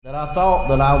that I thought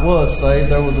that I was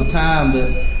saved. There was a time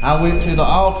that I went to the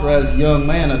altar as a young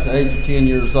man at the age of 10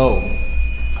 years old.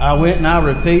 I went and I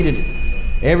repeated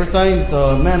everything that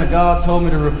the man of God told me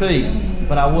to repeat,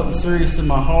 but I wasn't serious in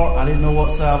my heart. I didn't know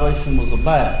what salvation was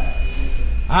about.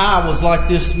 I was like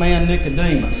this man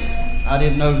Nicodemus. I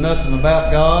didn't know nothing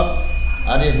about God.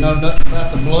 I didn't know nothing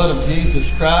about the blood of Jesus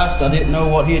Christ. I didn't know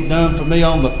what He had done for me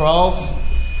on the cross.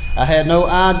 I had no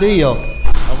idea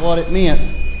of what it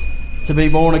meant to be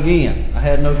born again. I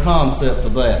had no concept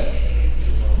of that.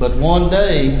 But one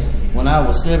day, when I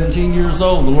was 17 years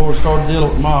old, the Lord started dealing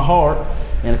with my heart.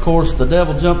 And of course, the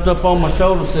devil jumped up on my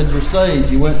shoulder and said, "You're saved.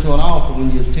 You went to an altar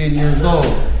when you was 10 years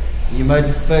old. You made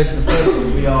the confession of faith,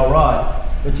 you'll be all right."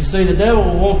 But you see, the devil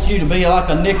wants you to be like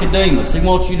a Nicodemus. He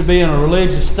wants you to be in a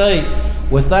religious state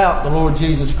without the Lord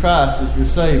Jesus Christ as your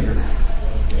Savior.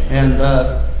 And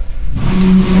at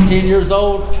 10 years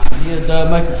old, I did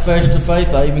make a confession of faith.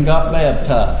 I even got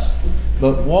baptized.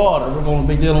 But water, we're going to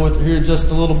be dealing with it here in just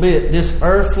a little bit. This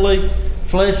earthly,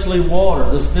 fleshly water,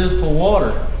 this physical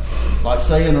water, like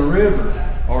say in a river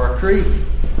or a creek,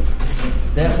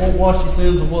 that won't wash your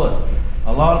sins away.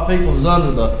 A lot of people is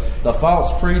under the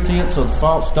false pretense or the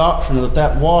false doctrine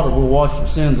that water will wash your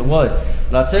sins away.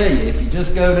 But I tell you, if you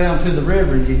just go down to the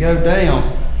river and you go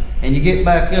down and you get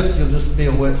back up, you'll just be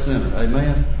a wet sinner.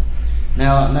 Amen?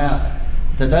 Now,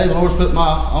 today the Lord's put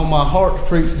on my heart to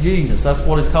preach Jesus. That's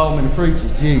what He's called me to preach,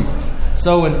 is Jesus.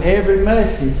 So in every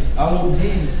message, I want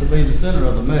Jesus to be the center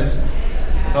of the message.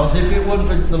 Because if it wasn't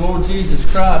for the Lord Jesus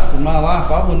Christ in my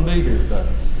life, I wouldn't be here today.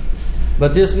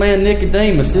 But this man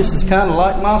Nicodemus, this is kind of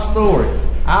like my story.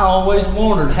 I always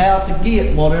wondered how to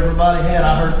get what everybody had.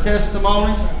 I heard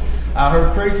testimonies. I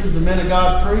heard preachers, the men of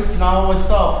God preach, and I always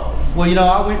thought, well,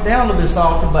 I went down to this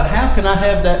altar, but how can I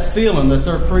have that feeling that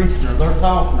they're preaching or they're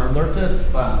talking or they're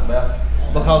testifying about?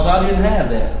 Because I didn't have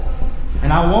that.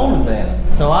 And I wanted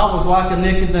that. So I was like a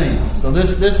Nicodemus. So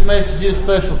this message is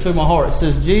special to my heart. It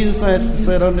says, Jesus answered and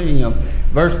said unto him,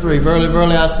 verse 3, "Verily,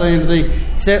 verily, I say unto thee,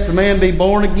 except a man be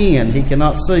born again, he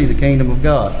cannot see the kingdom of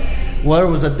God." Well, there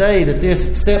was a day that this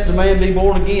 "except a man be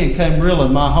born again" came real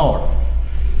in my heart.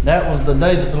 That was the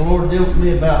day that the Lord dealt with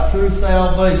me about true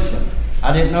salvation.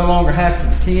 I didn't no longer have to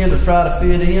pretend or try to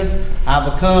fit in. I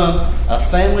become a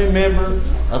family member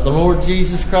of the Lord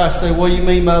Jesus Christ. Say, what do you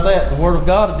mean by that? The Word of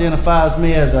God identifies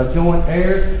me as a joint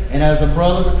heir and as a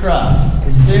brother to Christ.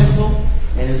 As sinful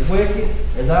and as wicked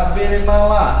as I've been in my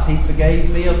life, He forgave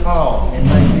me of all and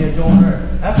made me a joint heir.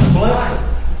 That's a blessing.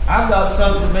 I've got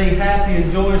something to be happy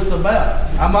and joyous about.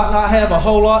 I might not have a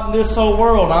whole lot in this whole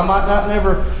world. I might not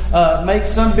never make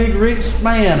some big rich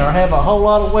man or have a whole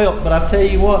lot of wealth. But I tell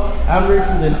you what, I'm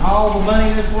richer than all the money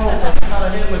in this world. I've got a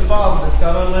Heavenly Father that's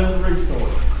got unlimited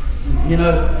resources.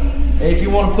 If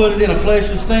you want to put it in a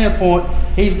fleshly standpoint,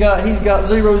 He's got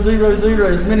 0, 0, 0,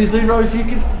 as many zeros you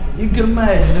can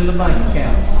imagine in the bank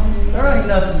account. There ain't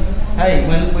nothing. Hey,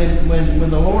 when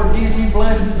the Lord gives you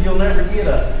blessings, you'll never get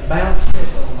a bounce check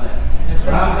on that.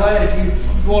 But I'm glad if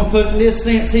you want to put it in this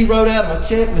sense, He wrote out a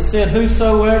check that said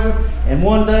whosoever, and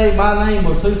one day my name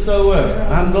was whosoever.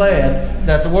 I'm glad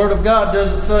that the Word of God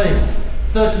doesn't say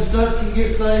such and such can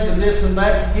get saved and this and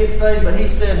that can get saved, but He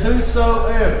said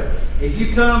whosoever. If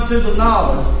you come to the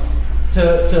knowledge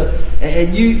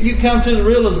and you come to the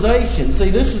realization, see,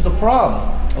 this is the problem.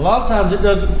 A lot of times it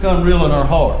doesn't become real in our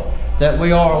heart that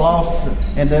we are lost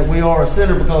and that we are a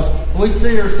sinner because we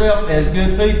see ourselves as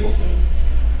good people.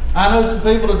 I know some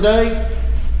people today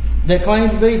that claim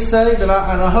to be saved, and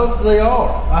I hope they are.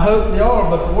 I hope they are,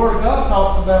 but the Word of God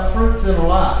talks about fruits in their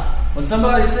life. When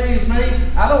somebody sees me,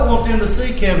 I don't want them to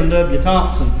see Kevin W.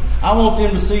 Thompson. I want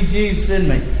them to see Jesus in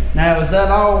me. Now, is that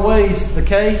always the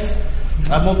case?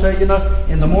 I'm going to tell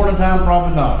you, in the morning time,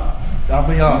 probably not. I'll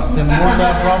be honest. In the morning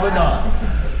time, probably not.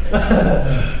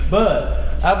 But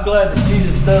I'm glad that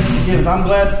Jesus does forgive. I'm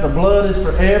glad that the blood is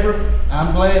forever.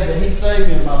 I'm glad that He saved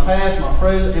me in my past, my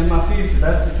present, and my future.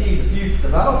 That's the key, the future,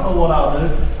 because I don't know what I'll do.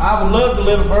 I would love to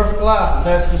live a perfect life, but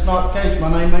that's just not the case. My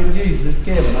name ain't Jesus, it's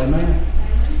Kevin. Amen.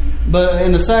 But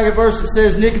in the second verse it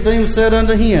says, Nicodemus said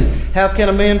unto him, how can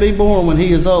a man be born when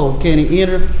he is old? Can he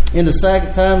enter in the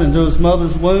second time into his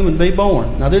mother's womb and be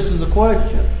born? Now this is a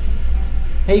question.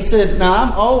 He said, now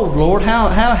I'm old, Lord.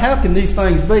 How can these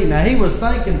things be? Now he was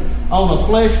thinking on a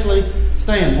fleshly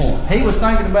standpoint. He was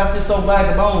thinking about this old bag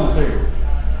of bones here.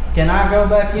 Can I go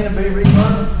back in and be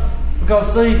rebirthed?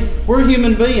 Because see, we're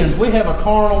human beings. We have a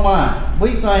carnal mind.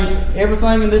 We think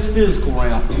everything in this physical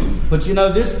realm. But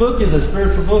this book is a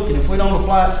spiritual book, and if we don't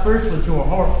apply it spiritually to our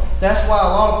heart, that's why a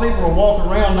lot of people are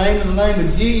walking around naming the name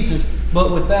of Jesus,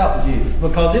 but without Jesus.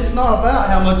 Because it's not about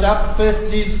how much I profess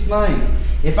Jesus' name.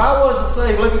 If I wasn't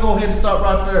saved, let me go ahead and stop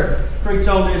right there. Preach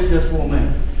on this just for a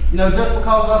minute. You know, just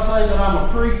because I say that I'm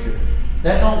a preacher,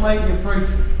 that don't make me a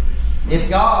preacher. If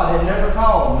God had never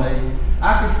called me,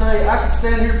 I could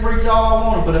stand here and preach all I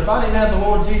wanted, but if I didn't have the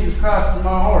Lord Jesus Christ in my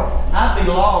heart, I'd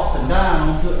be lost and dying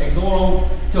and going on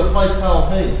to a place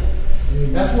called hell.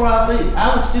 That's where I'd be.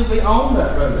 I would still be on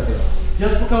that road.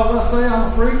 Just because I say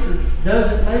I'm a preacher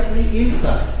doesn't make me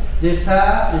anything. This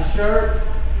tie, this shirt,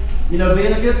 you know,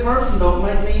 being a good person don't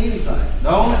make me anything. The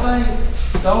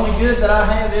only good that I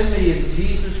have in me is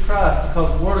Jesus Christ,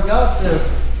 because the Word of God says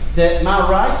that my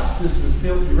righteousness is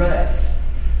filthy rags.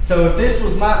 So if this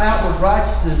was my outward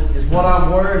righteousness is what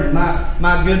I'm wearing and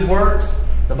my good works,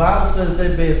 the Bible says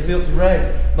they'd be as filthy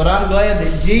rags. But I'm glad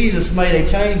that Jesus made a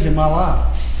change in my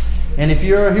life. And if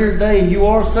you're here today and you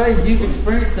are saved, you've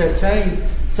experienced that change.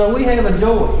 So we have a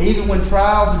joy. Even when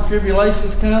trials and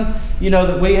tribulations come, you know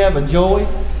that we have a joy,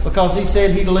 because He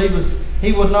said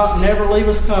He would not never leave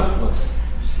us comfortless.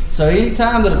 So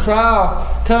anytime that a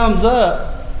trial comes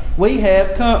up, we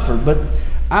have comfort. But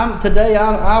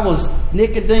I was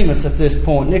Nicodemus at this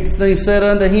point. Nicodemus said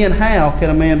unto him, how can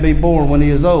a man be born when he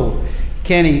is old?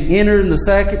 Can he enter in the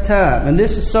second time? And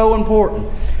this is so important.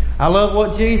 I love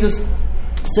what Jesus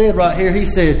said right here. He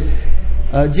said,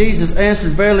 Jesus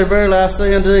answered, verily, verily, I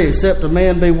say unto thee, except a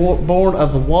man be born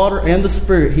of the water and the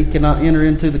Spirit, he cannot enter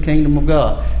into the kingdom of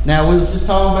God. Now, we was just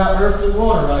talking about earthly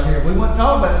water right here. We weren't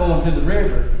talking about going to the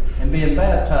river and being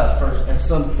baptized first, as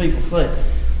some people say.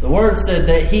 The Word said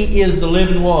that He is the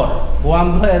living water. Well,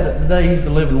 I'm glad that today He's the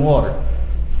living water.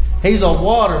 He's a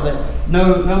water that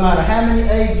no matter how many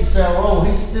ages shall roll,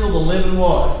 He's still the living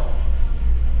water.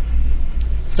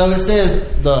 So it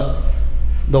says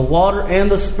the water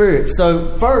and the Spirit.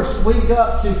 So first we've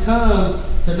got to come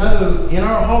to know in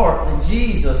our heart that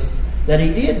Jesus, that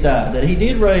He did die, that He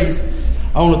did raise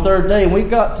on the third day. And we've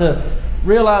got to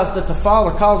realize that the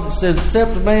Father calls it, says,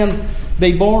 except a man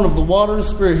be born of the water and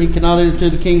Spirit, he cannot enter into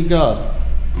the kingdom of God.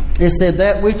 It said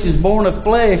that which is born of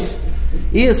flesh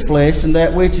is flesh, and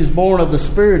that which is born of the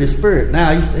Spirit is spirit.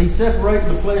 Now, he's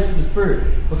separating the flesh and the Spirit,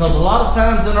 because a lot of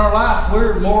times in our lives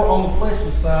we're more on the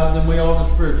fleshly side than we are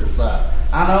the spiritual side.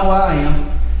 I know I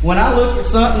am. When I look at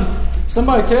something,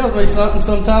 somebody tells me something,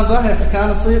 sometimes I have to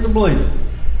kind of see it to believe it.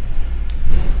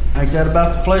 Ain't that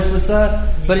about the fleshly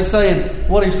side? But he's saying,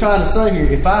 what he's trying to say here,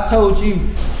 if I told you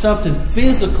something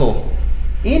physical,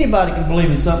 anybody can believe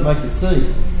in something they can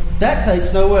see. That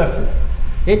takes no effort.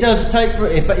 It doesn't take for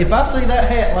if I see that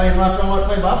hat laying right there on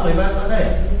my table, I believe that's a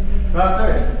hat right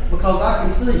there, because I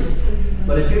can see it.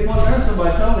 But if it wasn't there,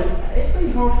 somebody told me, it'd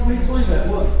be hard for me to believe that,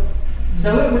 wouldn't it?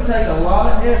 So it would take a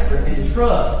lot of effort and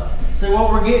trust. See,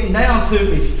 what we're getting down to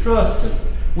is trusting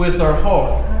with our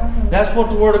heart. That's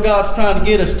what the Word of God's trying to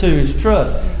get us to, is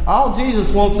trust. All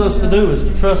Jesus wants us to do is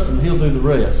to trust Him. He'll do the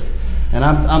rest. And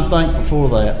I'm thankful for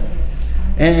that.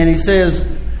 And He says,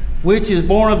 which is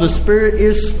born of the Spirit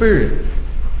is spirit.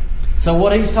 So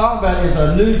what He's talking about is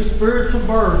a new spiritual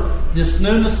birth, this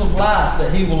newness of life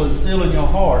that He will instill in your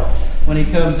heart when He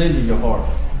comes into your heart.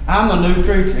 I'm a new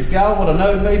creature. If y'all would have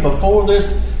known me before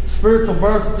this spiritual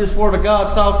birth that this Word of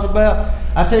God's talking about,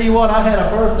 I tell you what, I had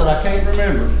a birth that I can't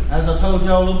remember. As I told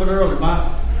y'all a little bit earlier,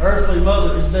 my earthly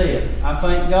mother is dead. I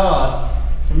thank God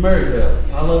for Marybelle.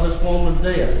 I love this woman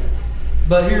to death.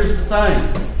 But here's the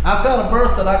thing. I've got a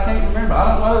birth that I can't remember. I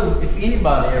don't know if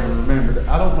anybody ever remembered it.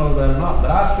 I don't know that or not,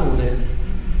 but I sure did.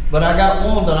 But I got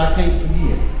one that I can't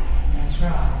forget. That's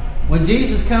right. When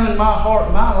Jesus came in my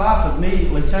heart, my life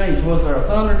immediately changed. Was there a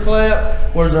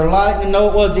thunderclap? Was there lightning? No,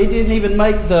 it was. It didn't even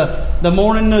make the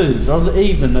morning news or the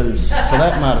evening news, for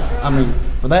that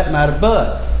matter.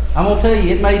 But I'm going to tell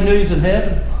you, it made news in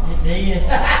heaven. It did.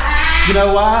 You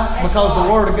know why? Because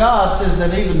the Word of God says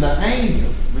that even the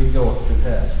angels rejoiced in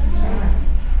heaven.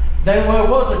 There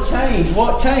was a change.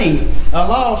 What changed? A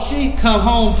lost sheep come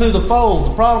home to the fold.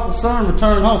 The prodigal son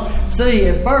returned home. See,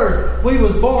 at birth, we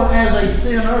was born as a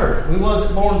sinner. We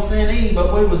wasn't born sinning,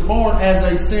 but we was born as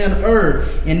a sinner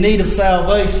in need of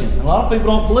salvation. A lot of people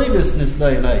don't believe this in this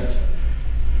day and age.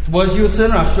 Was you a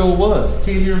sinner? I sure was.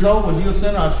 10 years old, was you a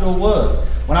sinner? I sure was.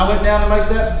 When I went down to make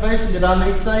that profession, did I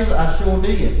need saved? I sure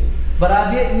did. But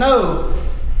I didn't know.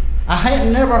 I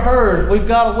hadn't never heard, we've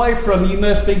got away from you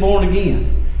must be born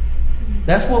again.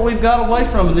 That's what we've got away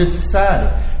from in this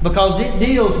society, because it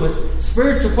deals with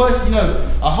spiritual questions. You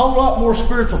know, a whole lot more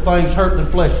spiritual things hurt than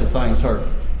fleshly things hurt.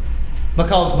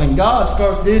 Because when God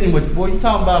starts dealing with you, boy, you're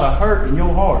talking about a hurt in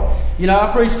your heart. You know,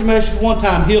 I preached a message one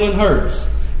time, healing hurts.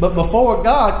 But before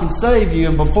God can save you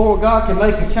and before God can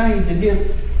make a change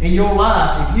in your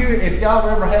life, if y'all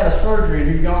have ever had a surgery,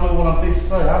 and y'all know what I'm fixing to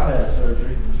say, I've had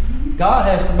surgery. God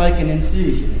has to make an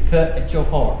incision. cut at your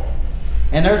heart.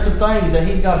 And there's some things that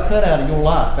He's got to cut out of your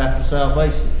life after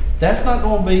salvation. That's not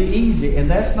going to be easy, and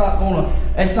that's not going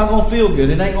to feel good.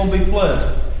 It ain't going to be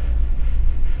pleasant.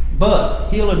 But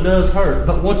healing does hurt.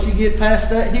 But once you get past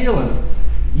that healing,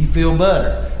 you feel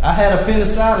better. I had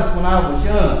appendicitis when I was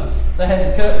young. They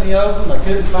had to cut me open. They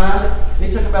couldn't find it.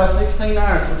 It took about 16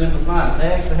 hours for them to find it.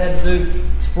 They actually had to do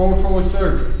exploratory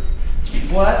surgery.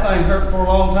 Well, that thing hurt for a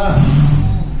long time.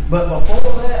 But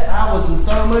before that, I was in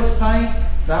so much pain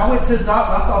that I went to the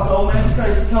doctor. I thought the old man was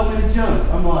crazy. He told me to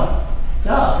jump. I'm like,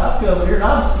 Doc, I've come here and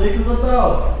I'm sick as a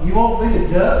dog. You want me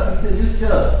to jump? He said, just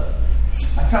jump.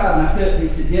 I tried and I couldn't. He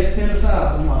said, you have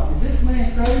appendicitis. I'm like, is this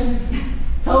man crazy?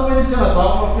 Told me to jump. I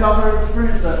don't know if y'all ever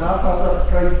experienced that, but I thought that was the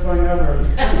craziest thing I've ever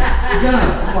experienced. Jump.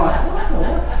 I'm like, what the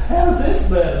what? How is this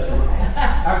medicine?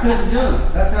 I couldn't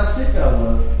jump. That's how sick I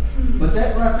was. But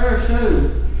that right there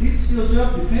shows if you can still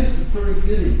jump, your appendix is pretty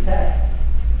good intact.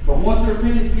 But once your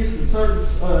appendix gets in a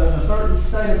certain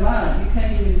state of mind, you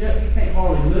can't even jump. You can't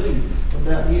hardly move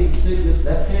without getting sickness.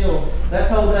 That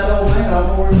told that old man,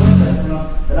 I'm worried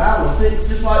about that I was sick. It's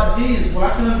just like Jesus. When I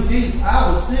come to Jesus,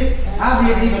 I was sick. I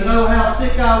didn't even know how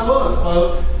sick I was,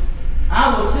 folks.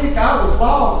 I was sick. I was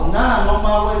lost and dying on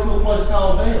my way to a place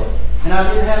called hell. And I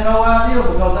didn't have no idea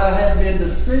because I had been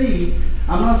deceived.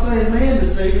 I'm not saying man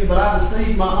deceived me, but I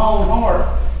deceived my own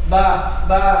heart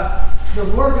by the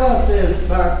Word of God says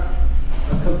by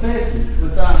confessing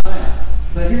with thy mouth.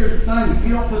 But here's the thing: if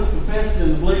you don't put the confessing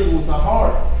and the believing with the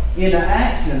heart into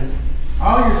action,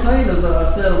 all you're saying is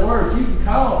a set of words. You can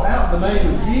call out the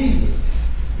name of Jesus,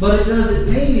 but it doesn't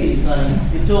mean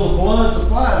anything until the blood's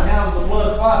applied. And how is the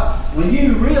blood applied? When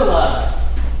you realize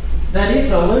that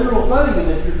it's a literal thing and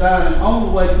that you're dying on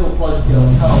the way to a place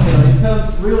called hell. It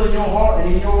comes real in your heart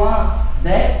and in your life.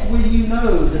 That's when you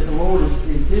know that the Lord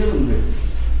is dealing with you.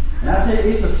 And I tell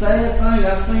you, it's a sad thing.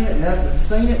 I've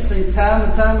seen it time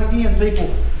and time again.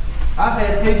 I've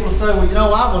had people say, well, you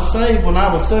know, I was saved when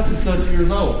I was such and such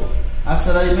years old. I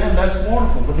said, amen, that's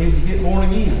wonderful, but did you get born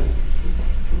again?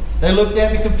 They looked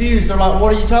at me confused. They're like,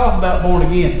 what are you talking about born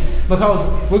again?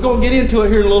 Because we're going to get into it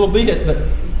here in a little bit, but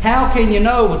how can you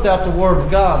know without the Word of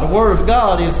God? The Word of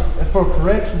God is for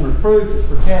correction, reproof, it's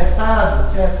for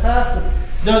chastisement. Chastisement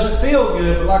doesn't feel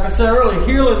good, but like I said earlier,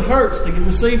 healing hurts. To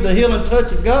receive the healing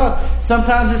touch of God,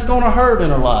 sometimes it's going to hurt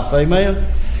in our life. Amen?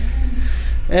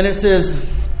 And it says,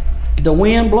 the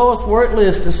wind bloweth where it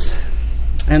listeth,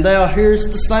 and thou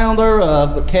hearest the sound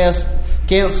thereof, but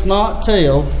canst not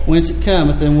tell whence it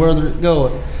cometh and whither it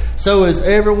goeth. So is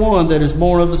every one that is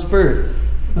born of the Spirit.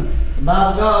 The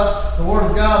Bible, God, the Word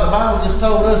of God, the Bible just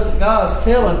told us that God's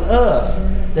telling us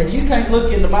that you can't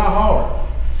look into my heart,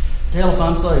 tell if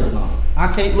I'm saved or not.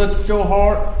 I can't look at your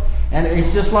heart, and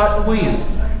it's just like the wind.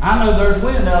 I know there's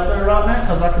wind out there right now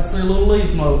because I can see little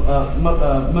leaves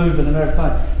moving and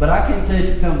everything. But I can't tell you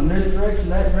if it comes in this direction,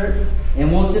 that direction.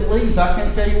 And once it leaves, I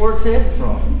can't tell you where it's headed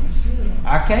from.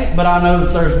 I can't, but I know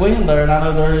that there's wind there, and I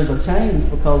know there is a change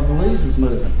because the leaves is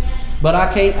moving. But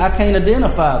I can't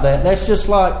identify that. That's just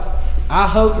like, I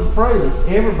hope and pray that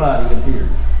everybody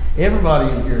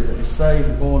in here that is saved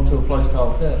are going to a place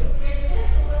called heaven.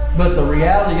 But the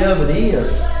reality of it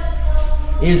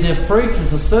is if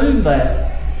preachers assume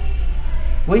that,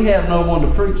 we have no one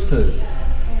to preach to.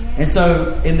 And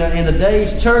so in the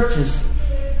day's churches,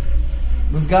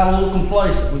 we've got a little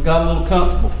complacent, we've got a little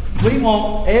comfortable. We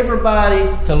want everybody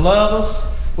to love us.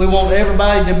 We want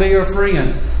everybody to be our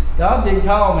friends. God didn't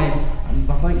call me.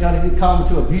 I thank God He didn't call me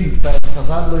to a beauty pageant because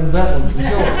I'd lose that one for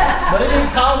sure. But He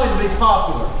didn't call me to be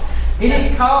popular. He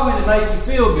didn't call me to make you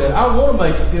feel good. I want to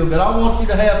make you feel good. I want you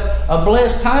to have a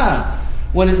blessed time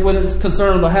when it's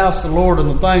concerning the house of the Lord and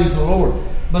the things of the Lord.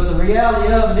 But the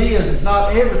reality of it is, it's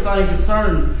not everything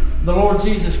concerning the Lord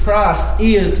Jesus Christ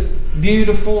is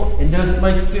beautiful and doesn't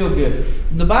make you feel good.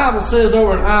 The Bible says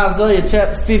over in Isaiah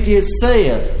chapter 50, it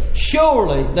says,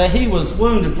 surely that He was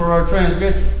wounded for our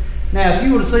transgressions. Now, if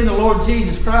you would have seen the Lord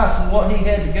Jesus Christ and what He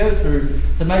had to go through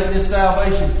to make this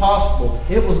salvation possible,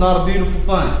 it was not a beautiful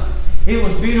thing. It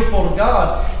was beautiful to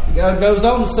God. It goes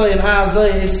on to say in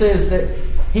Isaiah, it says that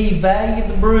He valued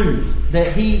the bruise,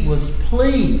 that He was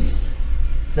pleased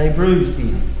they bruised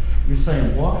Him. You're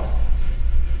saying, what?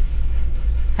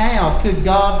 How could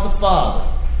God the Father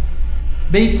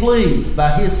be pleased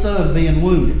by His Son being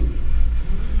wounded?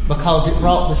 Because it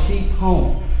brought the sheep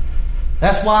home.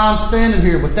 That's why I'm standing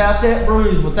here. Without that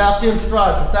bruise, without them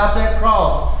stripes, without that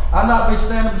cross, I'd not be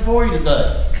standing before you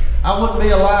today. I wouldn't be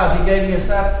alive. He gave me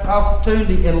an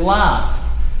opportunity in life.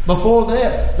 Before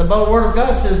that, the Word of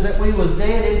God says that we was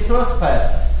dead in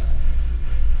trespasses.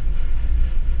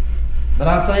 But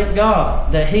I thank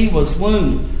God that He was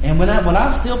wounded. And when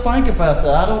I still think about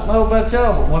that, I don't know about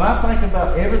y'all, but when I think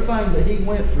about everything that He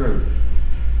went through,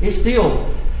 it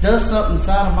still does something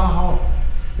inside of my heart.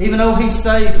 Even though He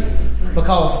saved me.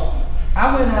 Because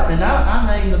I went out and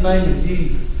I named the name of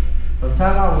Jesus. From the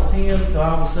time I was 10 till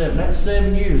I was 7. That's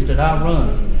 7 years that I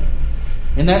run.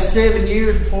 In that 7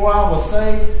 years before I was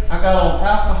saved, I got on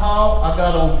alcohol. I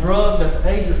got on drugs at the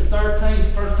age of 13. It's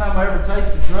the first time I ever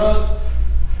tasted drugs.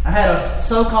 I had a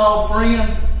so-called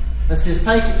friend that says,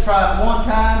 take it, try it one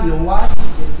time, you'll like it,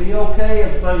 it'll be okay,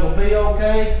 everything will be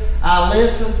okay. I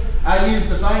listened. I used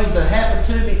the things that happened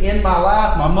to me in my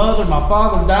life. My mother, my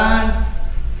father dying.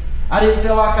 I didn't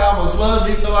feel like I was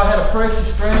loved, even though I had a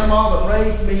precious grandma that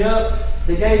raised me up,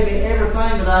 that gave me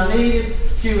everything that I needed.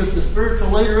 She was the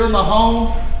spiritual leader in the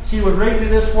home. She would read me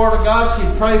this Word of God.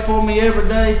 She'd pray for me every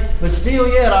day. But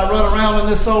still yet, I run around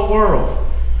in this old world.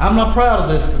 I'm not proud of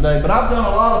this today, but I've done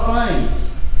a lot of things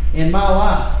in my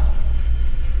life.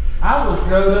 I was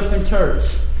growing up in church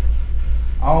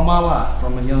all my life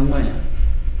from a young man.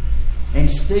 And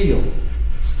still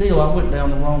I went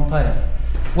down the wrong path.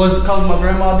 Was it because my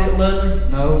grandma didn't love me?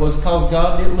 No. Was it because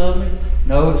God didn't love me?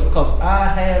 No. It's because I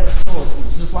had a choice.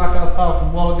 It's just like I was talking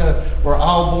a while ago. We're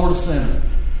all born a sinner.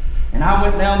 And I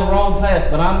went down the wrong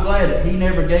path, but I'm glad that He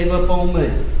never gave up on me.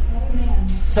 Amen.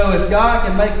 So if God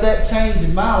can make that change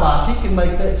in my life, He can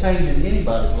make that change in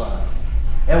anybody's life.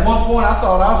 At one point, I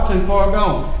thought I was too far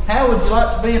gone. How would you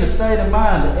like to be in a state of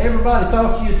mind that everybody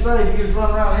thought you were saved? You was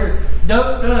running around here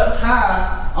doped up,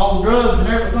 high on drugs and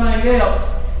everything else.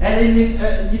 And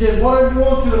then you did whatever you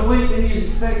want to in a week, and you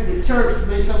expected the church to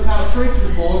be some kind of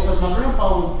preacher's boy, because my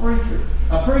grandpa was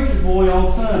a preacher's boy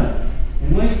on Sunday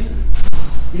in Winston.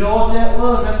 You know what that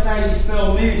was? That's how you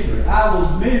spell misery. I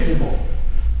was miserable.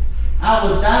 I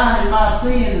was dying in my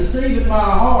sin, deceiving my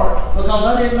heart, because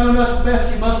I didn't know nothing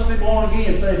about you must be born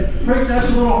again. Say, preacher, that's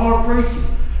a little hard preaching.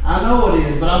 I know it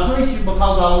is, but I'm preaching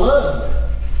because I love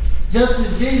you. Just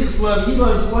as Jesus loved you, He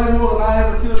loves you way more than I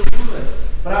ever could have would.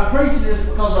 But I'm preaching this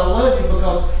because I love you,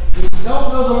 because if you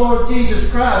don't know the Lord Jesus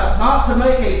Christ, not to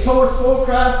make a choice for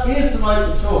Christ is to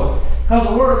make a choice. Because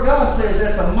the Word of God says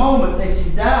at the moment that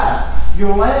you die,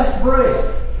 your last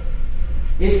breath,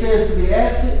 it says to be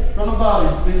absent from the body,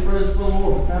 to be present for the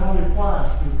Lord. But that only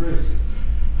applies to Christians.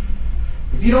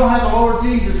 If you don't have the Lord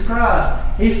Jesus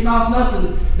Christ, it's not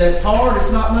nothing that's hard.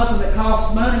 It's not nothing that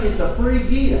costs money. It's a free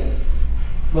gift.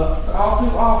 But all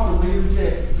too often we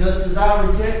reject it. Just as I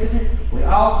rejected it, we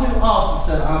all too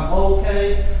often said, I'm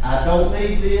okay. I don't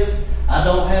need this. I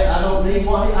don't need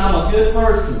what. I'm a good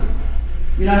person.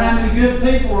 You know how many good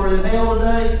people are in hell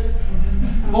today?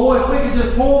 Boy, if we could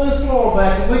just pull this floor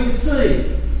back and we could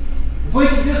see. If we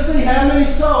could just see how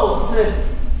many souls that said,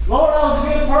 Lord, I was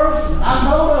a good person. I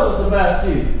told others about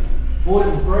you. Boy,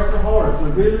 it would break our heart if we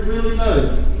really, really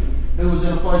knew who was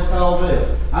in a place called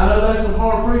hell. I know that's some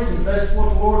hard preaching, but that's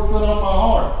what the Lord's put on my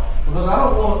heart. Because I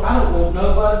don't want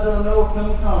nobody to know or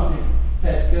come in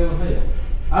contact to go to hell.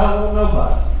 I don't want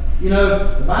nobody. You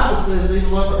know, the Bible says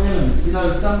even love our enemies. You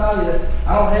know, somebody that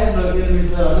I don't have no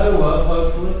enemies that I know of,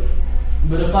 hopefully.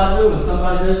 But if I do and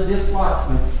somebody dislikes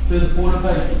me to the point of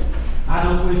hatred, I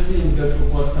don't wish them to go to a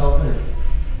place called hell.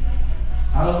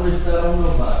 I don't wish that on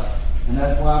nobody. And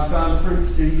that's why I'm trying to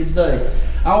preach to you today.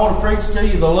 I want to preach to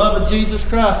you the love of Jesus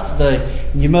Christ today.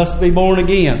 You must be born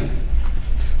again.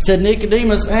 Said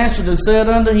Nicodemus answered and said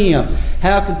unto him,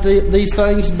 How could these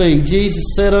things be? Jesus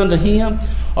said unto him,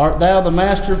 Art thou the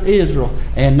master of Israel,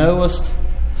 and knowest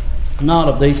not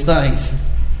of these things?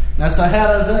 Now, so how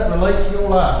does that relate to your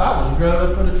life? I was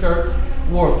growing up in the church,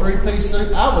 wore a three-piece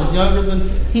suit. I was younger than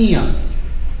him.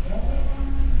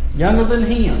 Younger than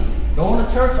him. Going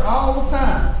to church all the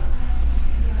time.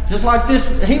 Just like this,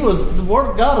 the Word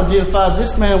of God identifies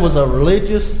this man was a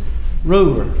religious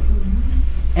ruler.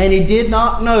 And he did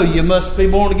not know you must be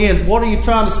born again. What are you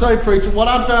trying to say, preacher? What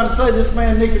I'm trying to say, this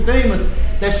man Nicodemus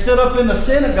that stood up in the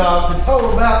synagogues and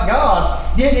told about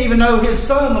God didn't even know His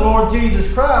Son, the Lord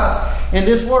Jesus Christ. And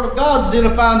this Word of God's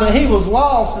identifying that he was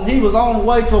lost and he was on the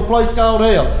way to a place called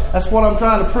hell. That's what I'm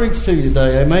trying to preach to you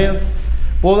today. Amen?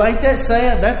 Well, ain't that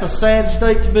sad? That's a sad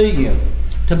state to be in.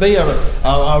 To be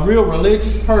a real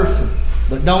religious person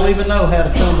that don't even know how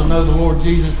to come to know the Lord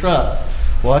Jesus Christ.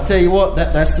 Well, I tell you what,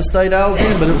 that's the state I was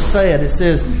in, but it was sad. It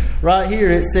says, right here,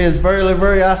 it says, Verily,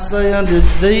 verily, I say unto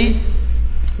thee,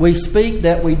 we speak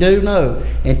that we do know,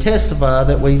 and testify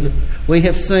that we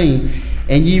have seen,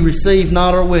 and ye receive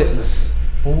not our witness.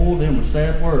 Boy, them are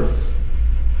sad words.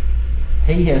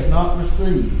 He has not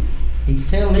received. He's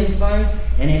telling these things,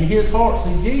 and in his heart,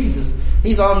 see, Jesus,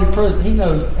 He's omnipresent. He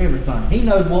knows everything. He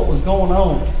knows what was going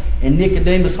on in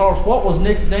Nicodemus' heart. What was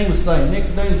Nicodemus saying?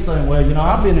 Nicodemus saying, well,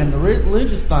 I've been in the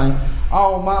religious thing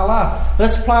all my life.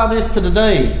 Let's apply this to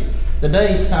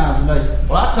today's times today.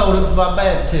 Well, I told it was about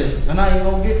baptism, and I ain't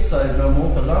going to get saved no more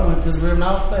because I went to the river and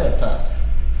I was baptized.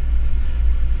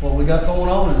 What we got going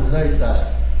on in today's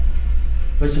side.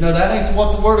 But that ain't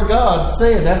what the Word of God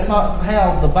said. That's not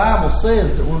how the Bible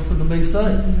says that we're to be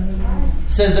saved.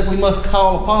 It says that we must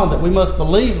call upon, that we must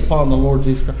believe upon the Lord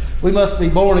Jesus Christ. We must be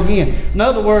born again. In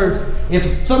other words,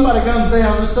 if somebody comes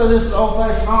down, let's say this is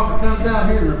old-fashioned author comes down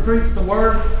here and repeats the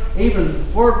Word,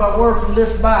 even word by word from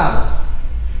this Bible,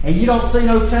 and you don't see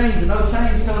no change, and no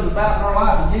change comes about in our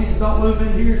life, and Jesus don't move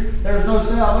in here, there's no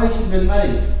salvation been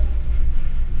made.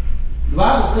 The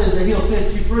Bible says that He'll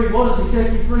set you free. What does He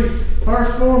set you free?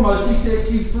 First and foremost, He sets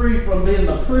you free from being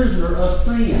the prisoner of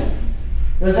sin.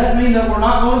 Does that mean that we're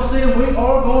not going to sin? We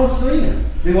are going to sin.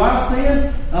 Do I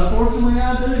sin? Unfortunately,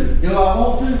 I do. Do I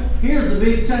want to? Here's the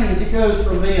big change. It goes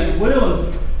from being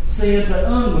willing sin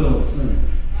to unwilling sin.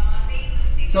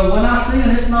 So when I sin,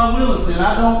 it's not willing sin.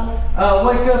 I don't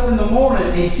wake up in the morning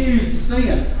and choose to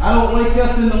sin. I don't wake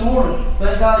up in the morning.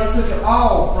 Thank God He took it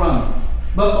all from me.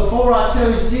 But before I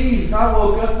chose Jesus, I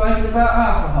woke up thinking about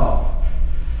alcohol,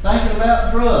 thinking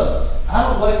about drugs. I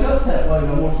don't wake up that way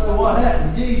no more. So what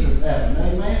happened? Jesus happened.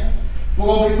 Amen. We're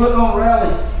going to be putting on a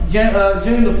rally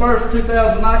June the 1st,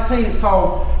 2019. It's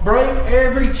called Break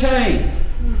Every Chain.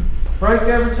 Break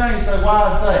Every Chain. So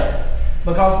why is that?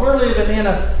 Because we're living in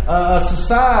a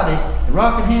society, in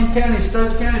Rockingham County,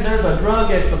 Stokes County, there's a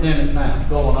drug epidemic now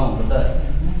going on today.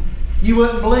 You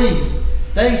wouldn't believe.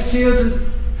 These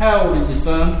children, how old are you,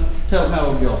 son? Tell them how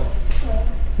old you are.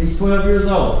 He's 12 years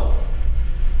old.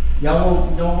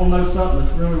 Y'all want to know something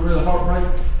that's really, really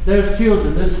heartbreaking? There's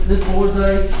children, this boy's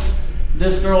age,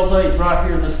 this girl's age right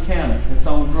here in this county that's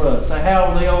on drugs. So how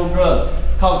are they on drugs?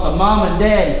 Because the mom and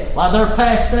daddy, while they're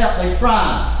passed out, they're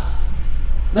trying.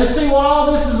 Let's see what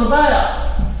all this is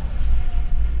about.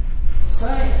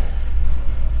 Sad.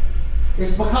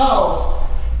 It's because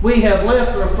we have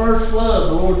left our first love,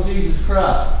 the Lord Jesus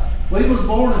Christ. We was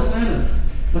born as sinners.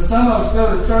 But some of us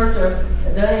go to church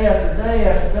day after day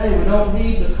after day. We don't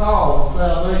heed the call of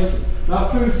salvation.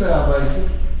 Not true salvation.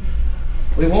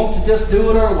 We want to just do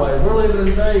it our way. We're living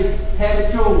today, have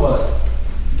it your way.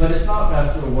 But it's not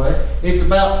about your way. It's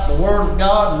about the Word of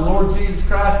God and the Lord Jesus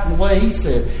Christ and the way He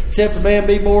said. Except a man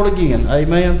be born again.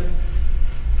 Amen.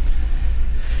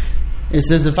 It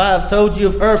says, if I have told you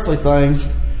of earthly things,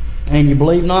 and you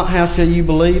believe not, how shall you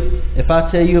believe if I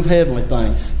tell you of heavenly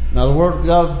things? Now the Word of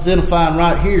God is identifying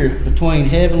right here between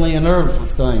heavenly and earthly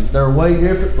things. They're way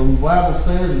different from the Bible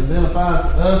says and identifies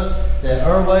to us that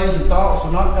our ways and thoughts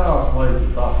are not God's ways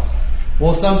and thoughts.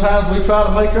 Well, sometimes we try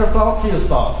to make our thoughts His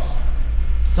thoughts.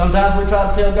 Sometimes we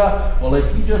try to tell God, well,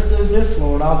 if you just do this,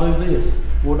 Lord, I'll do this.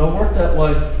 Well, it don't work that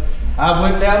way. I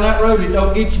went down that road, it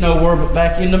don't get you nowhere but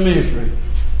back into misery.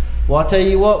 Well, I tell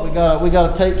you what, we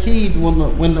got to take heed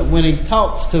when He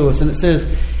talks to us, and it says,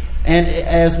 and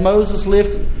as Moses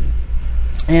lifted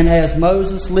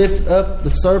up the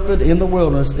serpent in the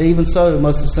wilderness, even so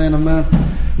must the Son of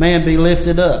Man be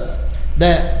lifted up.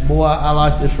 That, boy, I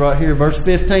like this right here, verse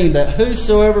 15, that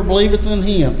whosoever believeth in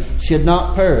Him should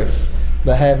not perish,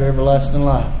 but have everlasting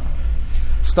life.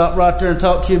 Stop right there and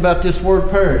talk to you about this word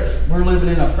perish. We're living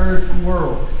in a perishing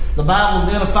world. The Bible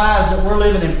identifies that we're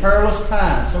living in perilous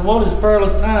times. So what is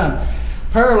perilous time?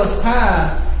 Perilous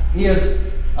time is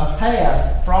a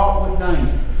path fraught with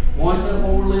danger. One thing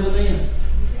what we're living in.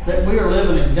 That we are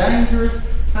living in dangerous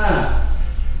times.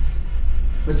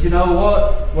 But you know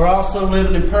what? We're also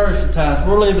living in perishing times.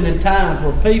 We're living in times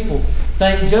where people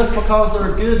think just because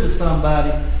they're good to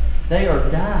somebody, they are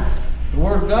dying. The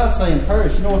Word of God's saying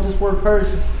perish. You know what this word perish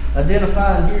is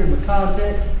identifying here in the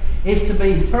context? It's to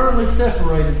be eternally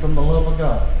separated from the love of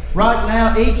God. Right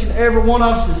now, each and every one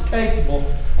of us is capable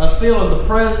of feeling the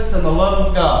presence and the love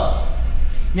of God.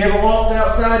 You ever walked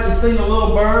outside and you seen a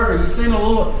little bird, or you seen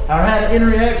or had an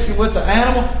interaction with the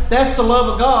animal? That's the love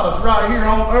of God that's right here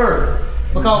on earth.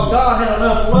 Because God had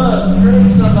enough love to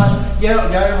create somebody. You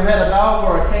ever had a dog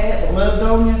or a cat that loved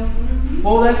on you?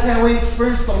 Well, that's how we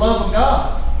experience the love of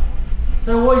God.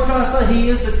 So what are you trying to say? He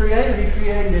is the Creator. He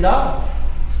created it all.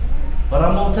 But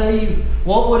I'm going to tell you,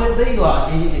 what would it be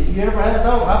like if you ever had a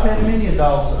dog? I've had many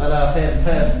dogs that I've had in the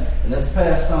past, and that's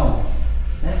passed on.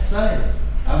 That's sad.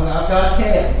 I've got a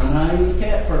cat, and I ain't a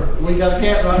cat person. We got a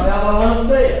cat right now that I love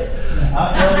to death.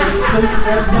 I tell you it's stupid for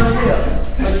everybody else.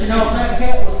 But you know, if that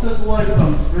cat was took away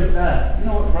from us, Rick died. You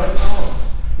know what breaks my heart?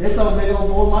 This old big old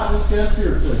boy might just shed a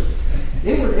tear or two.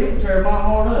 It would tear my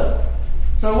heart up.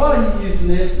 So why are you using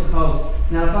this? Because,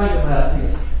 now think about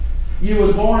this. You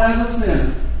was born as a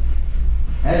sinner.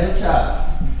 As as a child.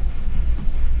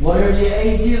 Whatever your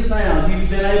age is now, you've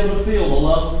been able to feel the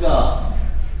love of God.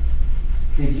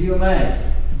 Could you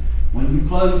imagine when you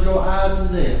close your eyes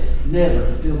in death, never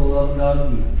to feel the love of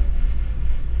God again?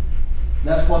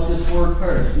 That's what this word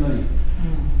perish means.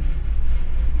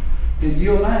 Could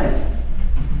you imagine?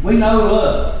 We know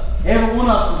love. Every one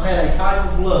of us has had a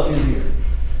type of love in here.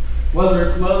 Whether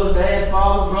it's mother, dad,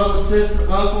 father, brother,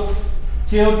 sister, uncle,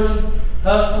 children,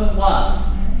 husband, wife.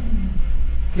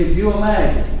 Could you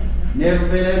imagine never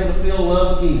being able to feel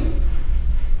love again?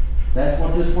 That's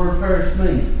what this word perish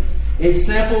means. It's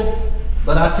simple,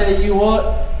 but I tell you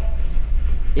what,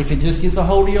 if it just gets a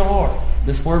hold of your heart,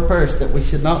 this word perish, that we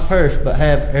should not perish but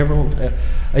have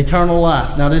eternal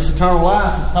life. Now this eternal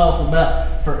life is talking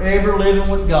about forever living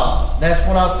with God. That's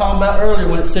what I was talking about earlier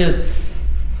when it says,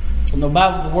 in the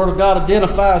Bible, the Word of God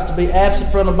identifies to be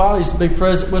absent from the body is to be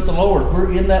present with the Lord.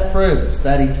 We're in that presence,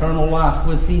 that eternal life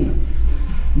with Him.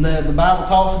 The Bible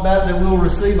talks about that we'll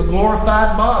receive a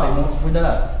glorified body once we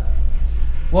die.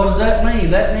 What does that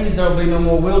mean? That means there will be no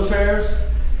more wheelchairs.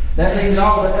 That means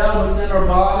all the elements in our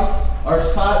bodies, our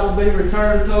sight will be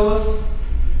returned to us.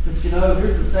 But you know,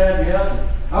 here's the sad reality.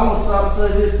 I want to stop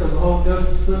and say this because the Holy Ghost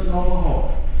is putting it on my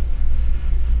heart.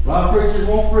 A lot of preachers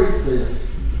won't preach this.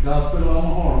 God's put it on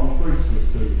my heart. I'm going to preach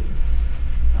this to you.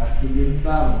 I can give you the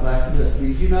Bible back to it.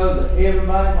 Because you know that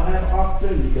everybody will have an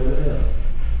opportunity to go to hell.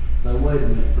 So wait a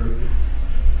minute, preacher.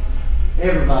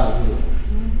 Everybody will.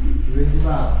 Read the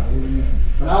Bible. Amen.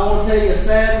 But I want to tell you a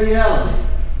sad reality.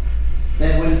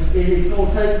 That when it's going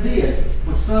to take this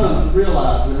for some to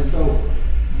realize that it's over.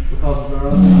 Because of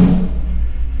their own.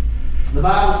 The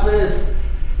Bible says,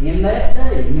 in that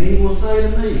day, many will say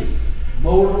to me,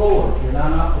 Lord, Lord, did I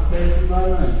not profess in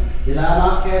thy name? Did I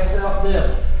not cast out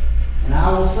devils? And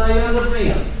I will say unto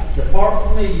them, depart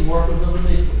from me, you workers of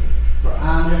iniquity, for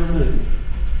I never knew you.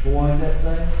 Boy, ain't that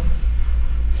sad?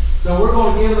 So we're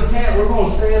going to give an account. We're going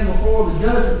to stand before the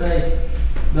judgment day.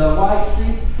 The white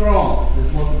seat throne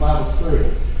is what the Bible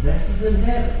says. This is in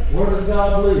heaven. Where does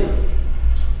God live?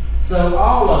 So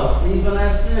all of us, even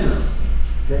as sinners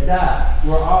that die,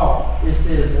 we're all. It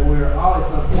says that we're all.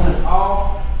 It's appointed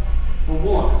all. For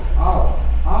once, all,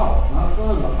 not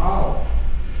some, but all.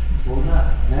 That's what we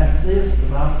got. And after this, the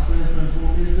Bible says there's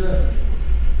going to be a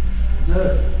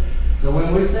judgment. So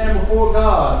when we stand before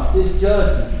God, this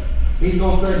judgment, He's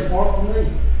going to say, depart from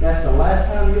me. That's the last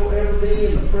time you'll ever be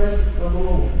in the presence of the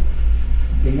Lord.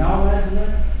 Can y'all imagine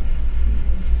that?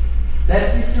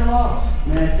 That's if you're lost.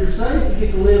 Now, if you're saved, you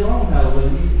get to live on,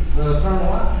 hallelujah. It's the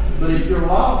eternal life. But if you're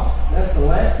lost, that's the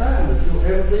last time that you'll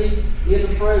ever be in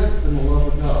the presence and the love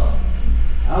of God.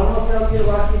 I don't know if that'll get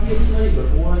like it gets me, but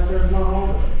boy, there's no harm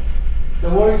with it.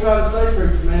 So what are you trying to say,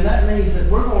 preacher man? That means that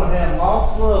we're going to have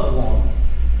lost loved ones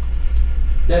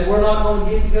that we're not going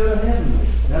to get to go to heaven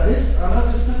with. Now this, I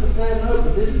know this took a sad note,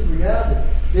 but this is reality.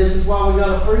 This is why we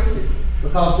got to preach it.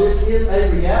 Because this is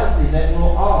a reality that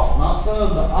we'll all, not some,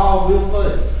 but all will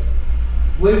face.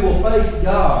 We will face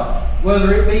God.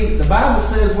 Whether it be, the Bible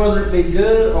says whether it be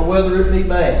good or whether it be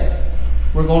bad,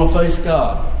 we're going to face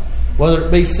God. Whether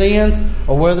it be sins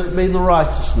or whether it be the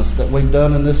righteousness that we've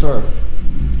done in this earth.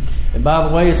 And by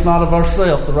the way, it's not of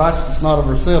ourselves. The righteousness is not of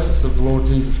ourselves. It's of the Lord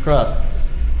Jesus Christ.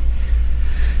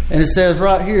 And it says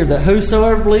right here that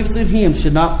whosoever believeth in Him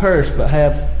should not perish but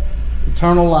have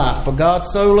eternal life. For God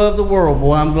so loved the world.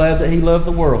 Boy, I'm glad that He loved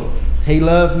the world. He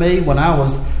loved me when I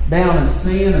was down in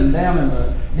sin and down in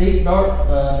the deep,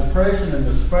 dark depression and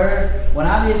despair. When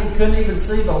I couldn't even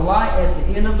see the light at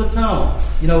the end of the tunnel.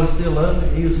 You know, He still loved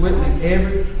me. He was with me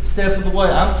every step of the way.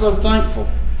 I'm so thankful.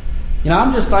 You know,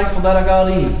 I'm just thankful that I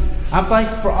got in. I'm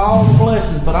thankful for all the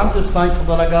blessings, but I'm just thankful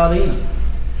that I got in.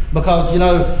 Because, you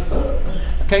know,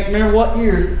 I can't remember what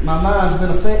year my mind's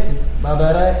been affected by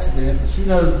that accident. She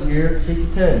knows the year. She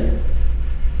can tell you.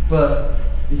 But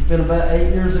it's been about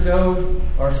 8 years ago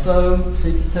or so.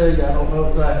 She can tell you. I don't know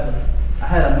exactly. I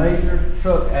had a major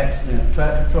truck accident,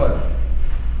 tractor trailer.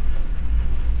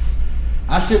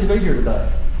 I shouldn't be here today.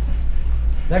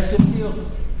 That should have killed me.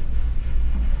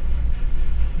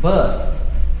 But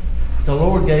the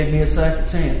Lord gave me a second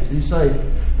chance. And you say,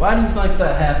 why do you think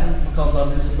that happened? Because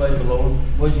I disobeyed the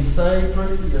Lord. Was you saved,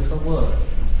 preacher? Yes, I was.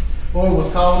 The Lord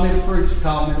was calling me to preach,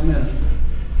 calling me to minister.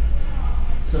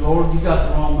 I said, Lord, you got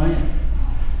the wrong man.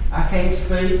 I can't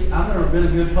speak. I've never been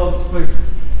a good public speaker.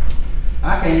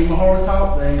 I can't even hardly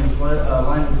talk the English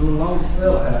language, let alone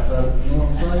spell half of it. You know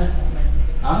what I'm saying?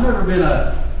 I've never been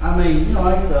I ain't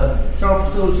the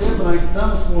sharpest tool in the shed, but I ain't the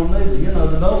dumbest one either. You know,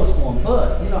 the dullest one.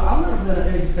 But, I've never been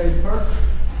an educated person.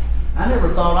 I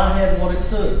never thought I had what it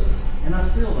took. And I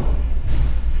still don't.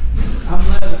 I'm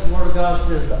glad that the Word of God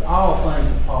says that all things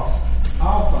are possible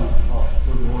all things are possible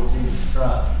through the Lord Jesus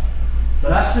Christ.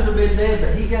 But I should have been dead,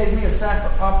 but He gave me a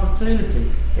second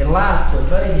opportunity in life to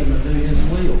obey Him and do His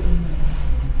will.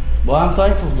 Well, I'm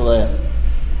thankful for that.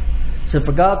 It said,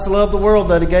 for God so loved the world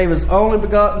that He gave His only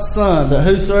begotten Son, that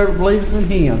whosoever believeth in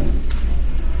Him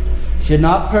should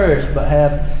not perish, but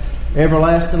have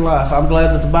everlasting life. I'm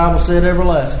glad that the Bible said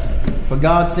everlasting. For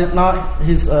God sent not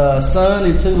His Son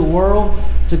into the world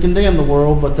to condemn the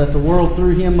world, but that the world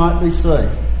through Him might be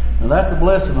saved. Now that's a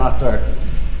blessing right there.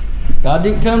 God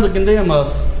didn't come to condemn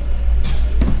us.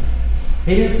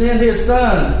 He didn't send His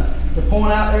Son to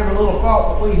point out every little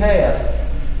fault that we have.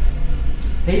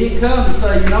 He didn't come to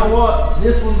say, you know what,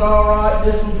 this one's all right,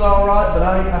 but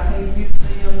I can't use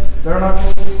them. They're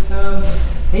not going to come.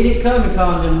 He didn't come in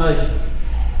condemnation.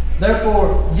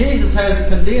 Therefore, Jesus hasn't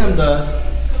condemned us.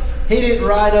 He didn't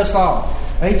write us off.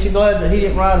 Ain't you glad that He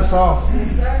didn't write us off?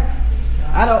 Yes, sir.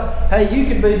 Hey, you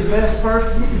can be the best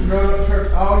person. You can grow up in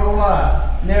church all your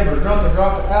life. Never drunk a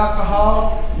drop of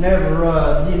alcohol.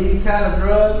 Never did any kind of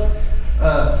drugs.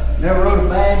 Never wrote a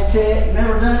bad check.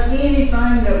 Never done anything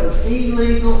that was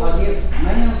illegal against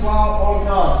man's law or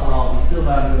God's law, and still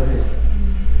not go ahead.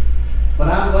 But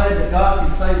I'm glad that God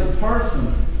can save the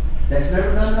person that's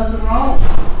never done nothing wrong,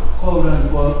 quote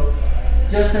unquote,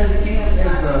 just as He can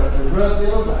as the drug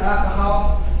dealer, the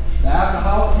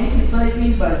alcohol, He can save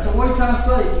anybody. So what are you trying to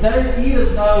say? There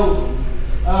is no,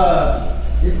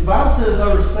 if the Bible says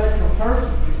no respect of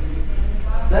persons,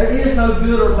 there is no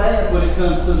good or bad when it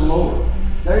comes to the Lord.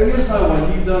 There is no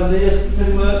way you've done this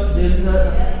too much, didn't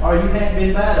or you haven't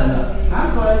been bad enough.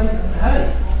 I'm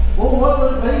glad well, what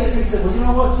would it be if He said, well, you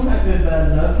know what, you haven't been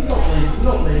bad enough. You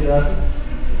don't need nothing.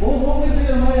 Well, won't we be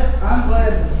a mess? I'm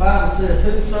glad that the Bible said,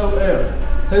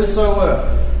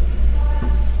 whosoever.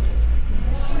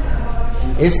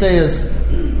 It says,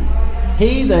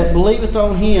 he that believeth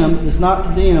on Him is not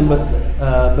condemned,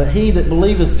 but he that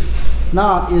believeth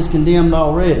not is condemned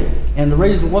already. And the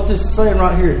reason what this is saying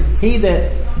right here, he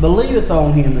that believeth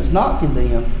on Him is not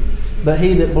condemned, but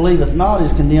he that believeth not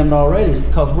is condemned already. It's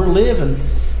because we're living,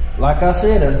 like I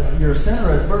said, as you're a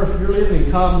sinner at birth, you're living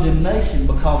in condemnation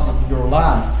because of your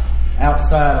life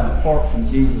outside and apart from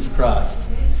Jesus Christ.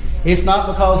 It's not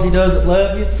because He doesn't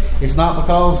love you. It's not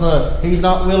because He's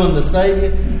not willing to save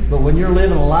you. But when you're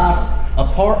living a life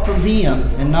apart from Him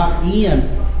and not in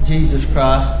Jesus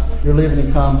Christ, you're living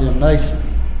in condemnation.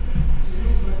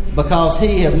 Because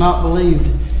He have not believed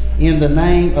in the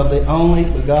name of the only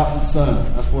begotten Son.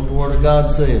 That's what the Word of God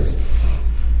says.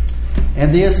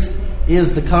 And this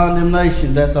is the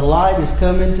condemnation, that the light is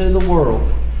come into the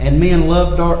world, and men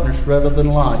love darkness rather than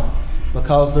light,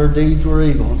 because their deeds were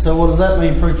evil. And so what does that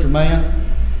mean, preacher man?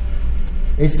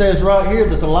 It says right here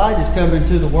that the light is come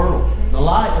into the world. The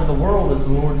light of the world is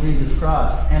the Lord Jesus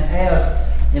Christ. And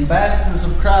as ambassadors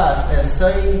of Christ, as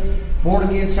saved,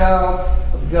 born-again child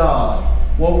of God,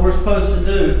 what we're supposed to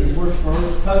do is we're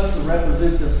supposed to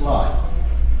represent this light.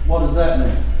 What does that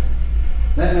mean?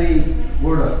 That means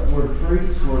we're to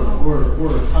preach, we're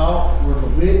to talk, we're to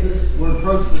witness, we're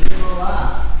supposed to live our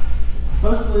life.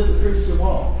 We're supposed to live the Christian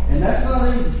walk. And that's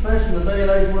not easy, especially in the day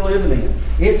and age we're living in.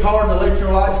 It's hard to let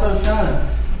your light so shine.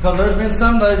 Because there's been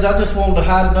some days I just wanted to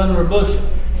hide it under a bushel.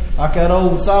 Like that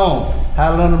old song,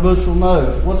 hide it under a bushel,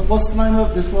 no. What's the name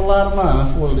of it? This little light of mine.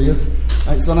 That's what it is.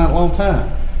 Ain't done that a long time.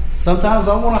 Sometimes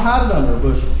I want to hide it under a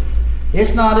bushel.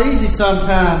 It's not easy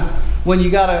sometimes when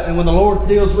and when the Lord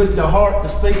deals with your heart to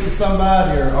speak to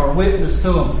somebody or witness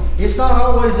to them. It's not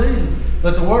always easy.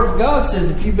 But the Word of God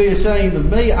says, if you be ashamed of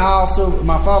me, my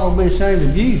Father will be ashamed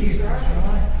of you.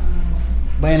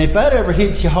 Man, if that ever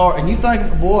hits your heart and you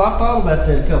think, boy, I thought about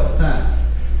that a couple of times.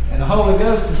 And the Holy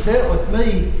Ghost has dealt with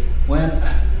me when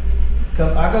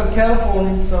I go to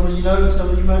California. Some of you know, some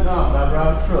of you might not, but I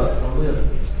drive a truck for a living.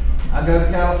 I go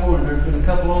to California. There's been a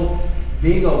couple of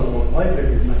big old boys, way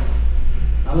bigger than me.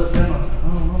 I look down and I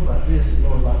don't know about this. The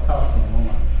Lord like talking to them. I'm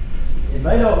like, if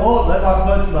they don't want it, they like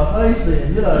punch my face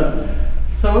in, you know.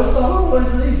 So it's not always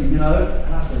easy, you know.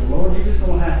 And I said, Lord, you're just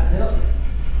going to have to help me.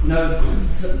 You know,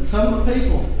 some of the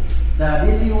people that I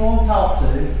didn't even want to talk to,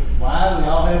 why? We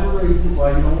all have a reason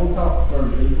why you don't want to talk to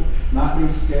certain people. Not be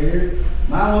scared.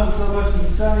 Mine wasn't so much the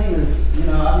same as, you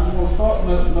know, I didn't want to start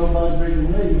with nobody bigger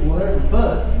than me or whatever.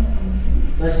 But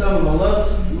they're some of the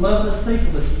loveliest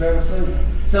people that you've ever seen.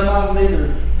 Some of them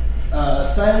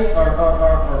either say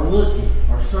or looking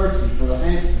or searching for the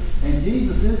answers. And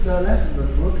Jesus is the answer that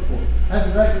they're looking for. That's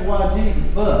exactly why Jesus,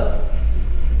 but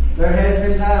there has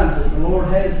been times that the Lord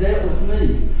has dealt with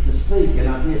me to speak and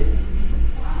I didn't.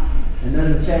 And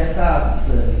then the chastisement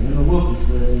setting and the whooping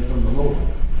setting from the Lord.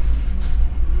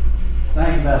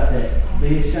 Think about that.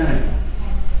 Be ashamed.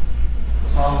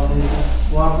 It's Hallelujah.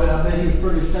 Well, I bet he was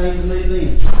pretty ashamed of me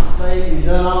then. Saved and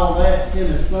done all that, sent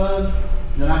his son,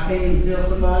 then I can't even tell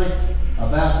somebody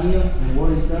about him and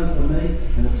what he's done for me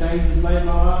and the change he's made in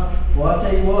my life. Well, I'll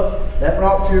tell you what, that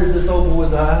brought tears to this old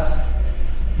boy's eyes.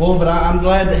 Boy, but I'm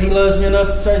glad that he loves me enough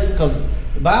to chase me, because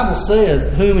the Bible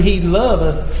says, whom he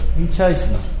loveth, he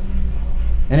chasteneth.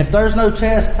 And if there's no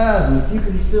chastisement, if you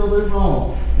can still do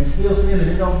wrong and still sin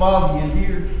and it don't bother you, and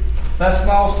hear that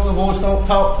small still voice don't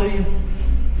talk to you,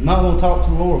 you might want to talk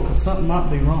to the Lord, because something might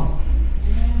be wrong.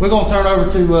 We're going to turn over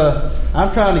to,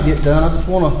 I'm trying to get done. I just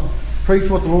want to preach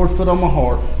what the Lord's put on my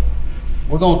heart.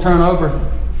 We're going to turn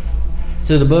over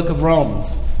to the book of Romans.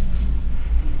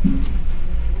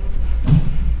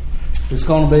 It's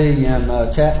going to be in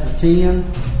chapter 10,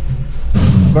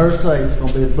 verse 8. It's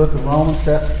going to be the book of Romans,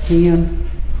 chapter 10,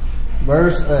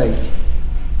 verse 8.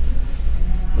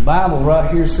 The Bible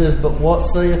right here says, but what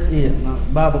saith it? Now,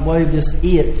 by the way, this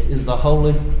it is the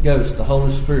Holy Ghost, the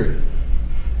Holy Spirit.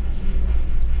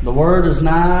 The word is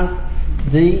nigh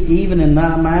thee, even in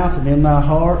thy mouth and in thy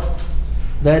heart.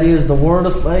 That is the word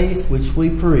of faith which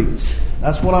we preach.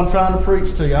 That's what I'm trying to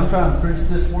preach to you. I'm trying to preach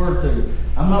this word to you.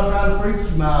 I'm not trying to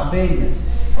preach my opinions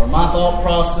or my thought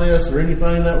process or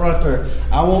anything that right there.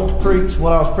 I want to preach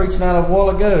what I was preaching out of a while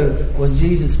ago was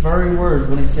Jesus' very words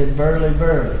when he said, verily,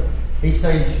 verily. He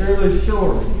said, surely,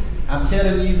 surely. I'm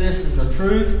telling you this is the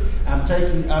truth. I'm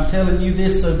telling you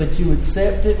this so that you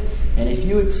accept it. And if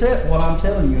you accept what I'm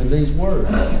telling you in these words,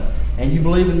 and you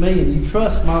believe in me and you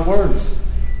trust my words,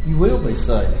 you will be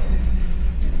saved.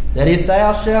 That if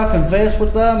thou shalt confess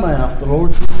with thy mouth the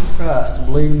Lord Jesus Christ and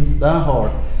believe in thy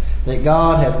heart that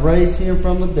God hath raised him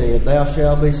from the dead, thou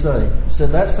shalt be saved. He said,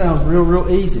 that sounds real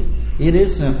easy. It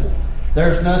is simple.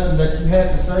 There's nothing that you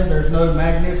have to say. There's no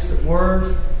magnificent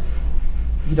words.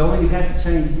 You don't even have to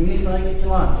change anything in your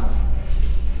life.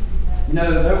 You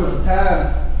know, there was a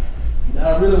time that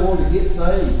I really wanted to get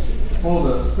saved before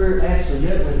the Spirit actually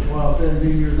hit me when I was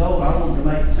 17 years old. I wanted to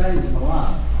make a change in my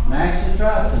life. And I actually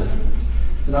tried to.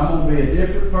 I said, I'm going to be a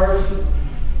different person.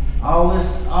 All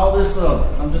this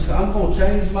I'm going to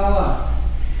change my life.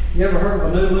 You ever heard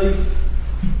of a new leaf?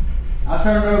 I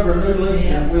turned over a new leaf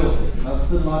and wilted. I was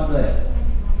feeling like that.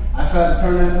 I tried to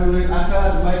turn that new leaf. I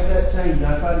tried to make that change.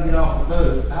 I tried to get off of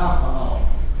those alcohol.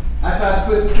 I tried to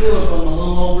quit stealing from my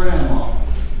little old grandma.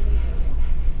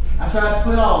 I tried to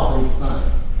quit all of these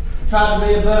things. I tried to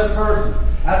be a better person.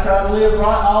 I tried to live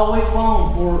right all week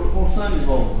long for Sunday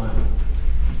bowl.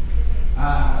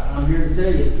 I'm here to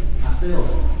tell you, I feel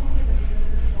it.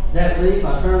 That leaf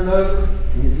I turned over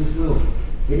and it just wilted.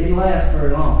 It didn't last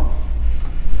very long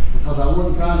because I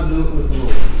wasn't trying to do it with the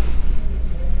Lord.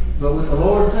 But with the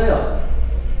Lord's help,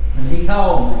 and He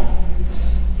called me.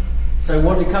 So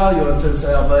what did He call you unto?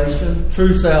 Salvation,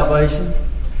 true salvation.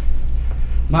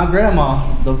 My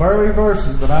grandma, the very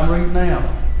verses that I'm reading now,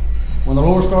 when the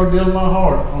Lord started dealing in my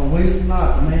heart on Wednesday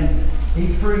night, man,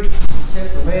 He preached,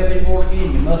 kept the man be born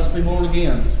again. You must be born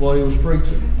again. That's what He was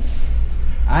preaching.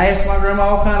 I asked my grandma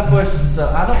all kind of questions.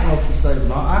 I don't know if she's saved or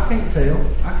not. I can't tell.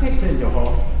 I can't tell your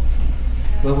heart.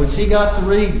 But when she got to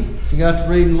reading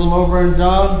a little over in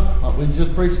John, like we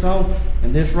just preached on,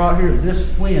 and this right here, this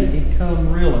when it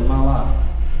come real in my life.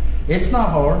 It's not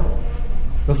hard.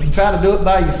 But if you try to do it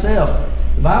by yourself,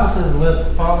 the Bible says let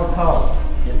the Father call.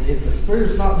 If the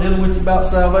Spirit's not dealing with you about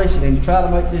salvation and you try to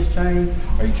make this change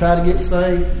or you try to get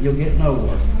saved, you'll get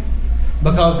nowhere.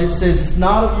 Because it says it's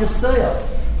not of yourself.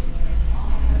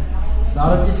 It's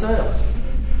not of yourself.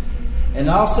 And it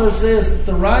also says that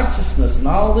the righteousness and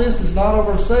all this is not of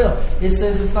ourselves. It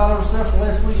says it's not of ourselves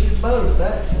unless we should boast,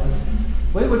 actually.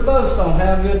 We would boast on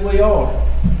how good we are.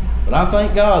 But I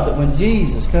thank God that when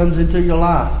Jesus comes into your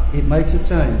life, it makes a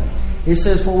change. It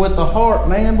says, for with the heart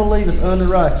man believeth unto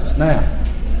righteousness.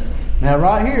 Now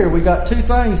right here we got two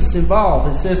things that's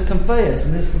involved. It says confess,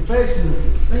 and this confession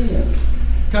is the sin.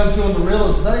 Come to the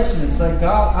realization and say,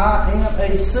 God, I am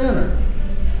a sinner.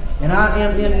 And I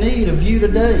am in need of you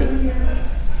today.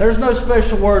 There's no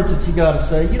special words that you got to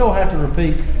say. You don't have to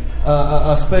repeat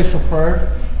a special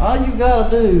prayer. All you got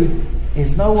to do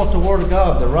is know what the Word of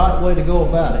God, the right way to go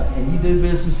about it, and you do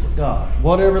business with God.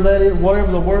 Whatever that is,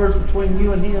 whatever the words between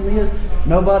you and Him is,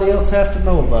 nobody else has to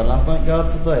know about it. I thank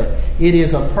God for that. It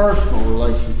is a personal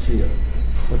relationship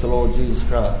with the Lord Jesus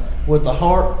Christ. With the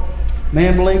heart,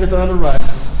 man believeth unto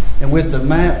righteousness. And with the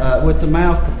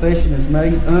mouth, confession is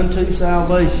made unto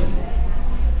salvation.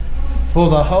 For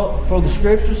the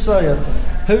Scripture saith,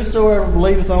 whosoever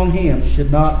believeth on Him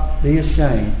should not be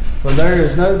ashamed. For there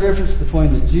is no difference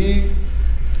between the Jew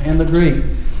and the Greek.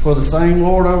 For the same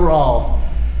Lord over all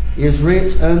is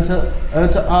rich unto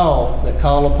all that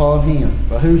call upon Him.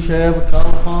 For whosoever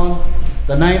call upon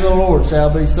the name of the Lord shall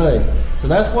be saved. So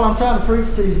that's what I'm trying to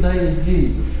preach to you today is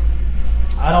Jesus.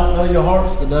 I don't know your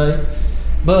hearts today,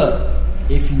 but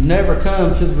if you've never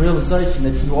come to the realization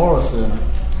that you are a sinner,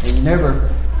 and you never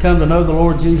come to know the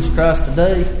Lord Jesus Christ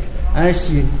today, I ask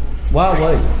you, why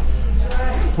wait?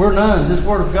 We're none. This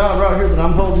Word of God right here that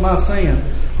I'm holding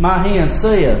my hand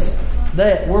says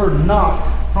that we're not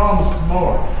promised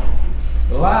tomorrow.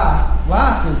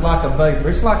 Life is like a vapor.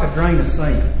 It's like a grain of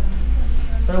sand.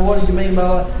 So what do you mean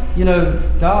by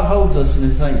that? God holds us in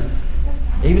His hand,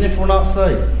 even if we're not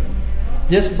saved.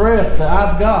 This breath that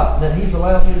I've got that He's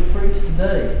allowed me to preach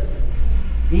today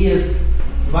is,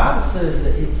 the Bible says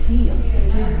that it's Him.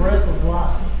 It's His breath of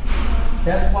life.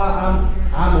 That's why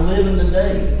I'm living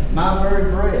today. My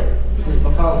very breath is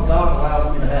because God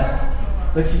allows me to have it.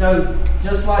 But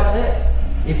just like that,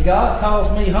 if God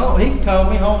calls me home, He can call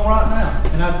me home right now,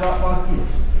 and I drop like this.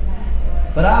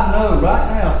 But I know right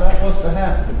now, if that was to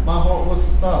happen, if my heart was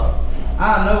to stop,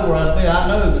 I know where I'd be. I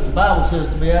know that the Bible says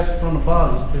to be absent from the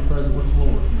body is to be present with the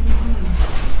Lord.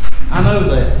 I know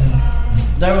that.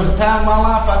 There was a time in my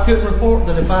life I couldn't report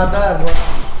that if I died,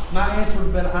 my answer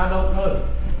would have been, I don't know.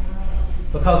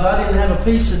 Because I didn't have a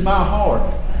peace in my heart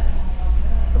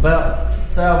about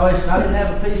salvation. I didn't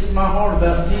have a peace in my heart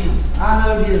about Jesus. I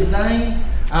know His name.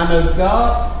 I know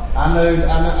God.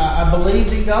 I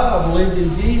believed in God. I believed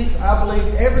in Jesus. I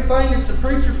believed everything that the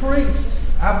preacher preached.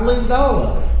 I believed all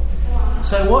of it.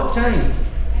 So what changed?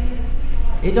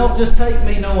 It don't just take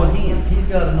me knowing Him. He's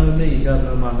got to know me. He's got to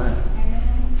know my name.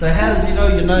 So how does He know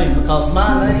your name? Because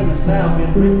my name has now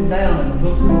been written down in the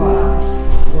book of life.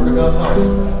 The Word of God talks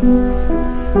about it.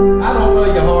 I don't know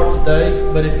your heart today,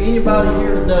 but if anybody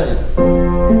here today,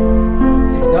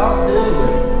 if God's dealing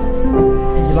with you,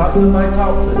 and you'd like somebody to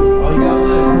talk to, all you got to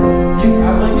do, I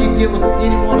believe you can get with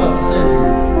any one of us in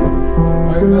here.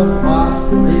 Mary, brother, wife,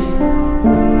 me.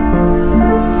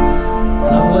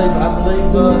 And I believe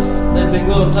they'd be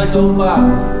willing to take the old Bible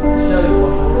and show you what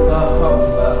the Word of God talks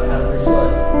about and how to be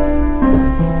saved.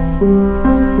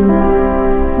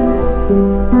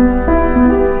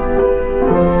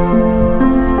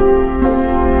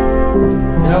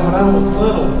 When I was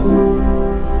little,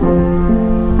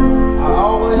 I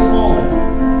always wanted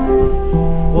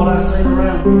what I seen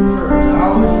around me in church. I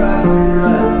always tried to figure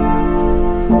out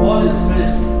what is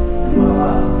missing in my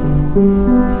life.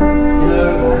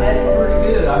 I had it pretty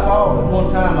good. I thought at one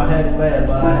time I had it bad,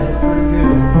 but I had it pretty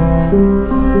good.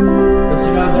 But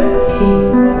that key,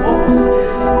 what was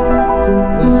missing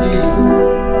was Jesus.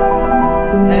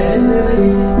 Has it been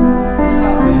easy? It's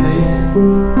not been easy.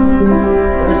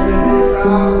 There's been many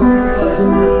trials and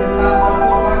tribulations. There's been times I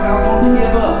felt like I wanted to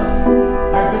give up.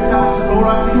 There's been times I said, Lord, I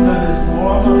can't do this more.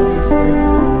 I'm not this spirit.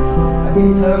 I get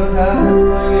tongue-tied and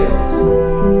everything else.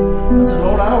 I said,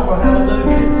 Lord, I don't know how to do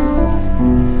this.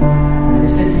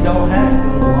 You don't have to do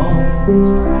it alone.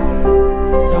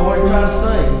 So what are you trying to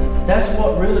say? That's what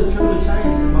really truly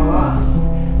changed in my life.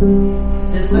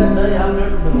 Since that day, I've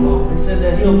never been alone. He said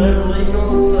that He'll never leave nor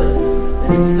forsake you. That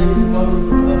He'd stick His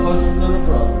closer than a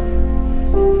brother.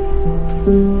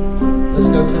 Let's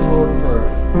go to the Lord in prayer.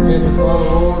 Heavenly Father,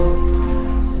 Lord,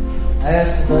 I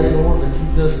ask today, Lord, that you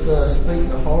just speak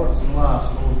to hearts and lives,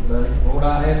 Lord, today. Lord, I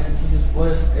ask that you just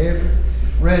bless every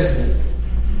resident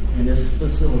in this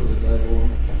facility today, Lord.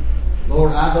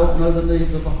 Lord, I don't know the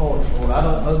needs of the hearts, Lord. I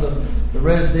don't know the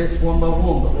residents one by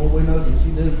one, but Lord, we know that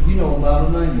you do. You know them by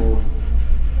their name, Lord.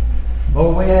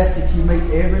 Lord, we ask that you meet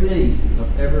every need of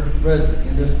every resident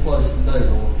in this place today,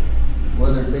 Lord.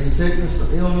 Whether it be sickness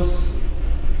or illness,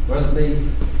 whether it be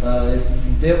if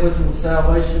you dealt with them with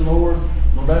salvation, Lord,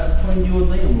 that's between you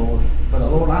and them, Lord. But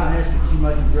Lord, I ask that you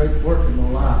make a great work in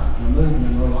their life and a movement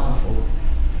in their life, Lord.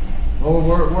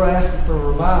 Lord, we're asking for a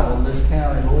revival in this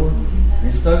county, Lord.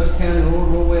 In Stokes County,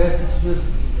 Lord, we ask that you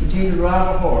just continue to revive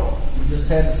our heart. We just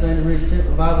had the Sandy Ridge Tent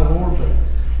revival, Lord, but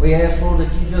we ask, Lord,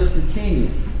 that you just continue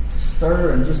to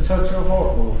stir and just touch our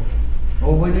heart, Lord.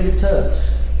 Lord, we need a touch.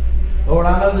 Lord,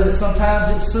 I know that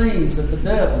sometimes it seems that the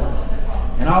devil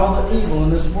and all the evil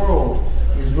in this world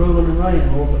is ruling and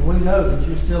reigning, Lord, but we know that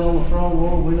you're still on the throne,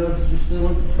 Lord. We know that you're still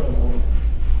in control, Lord.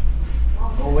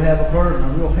 Lord, we have a burden,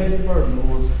 a real heavy burden,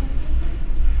 Lord,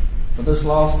 for this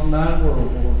lost and dying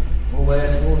world, Lord. Lord, we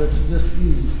ask, Lord, that you just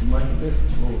use us to make a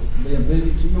difference, Lord, to be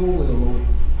obedient to your will, Lord.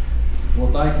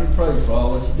 Lord, thank you and praise for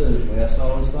all that you do. We ask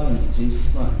all these things in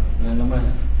Jesus' name.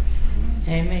 Amen.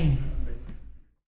 Amen.